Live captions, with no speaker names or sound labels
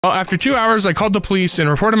Well, after 2 hours, I called the police and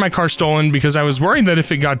reported my car stolen because I was worried that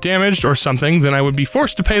if it got damaged or something, then I would be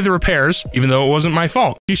forced to pay the repairs, even though it wasn't my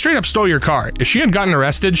fault. She straight up stole your car. If she had gotten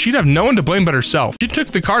arrested, she'd have no one to blame but herself. She took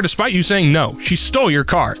the car despite you saying no. She stole your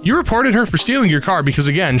car. You reported her for stealing your car because,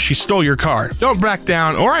 again, she stole your car. Don't back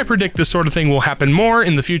down, or I predict this sort of thing will happen more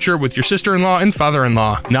in the future with your sister-in-law and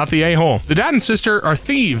father-in-law. Not the a-hole. The dad and sister are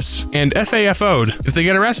thieves and FAFO'd. If they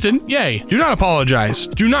get arrested, yay. Do not apologize.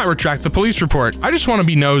 Do not retract the police report. I just want to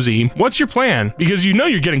be nosy. What's your plan? Because you know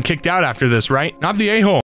you're getting kicked out after this, right? Not the a-hole.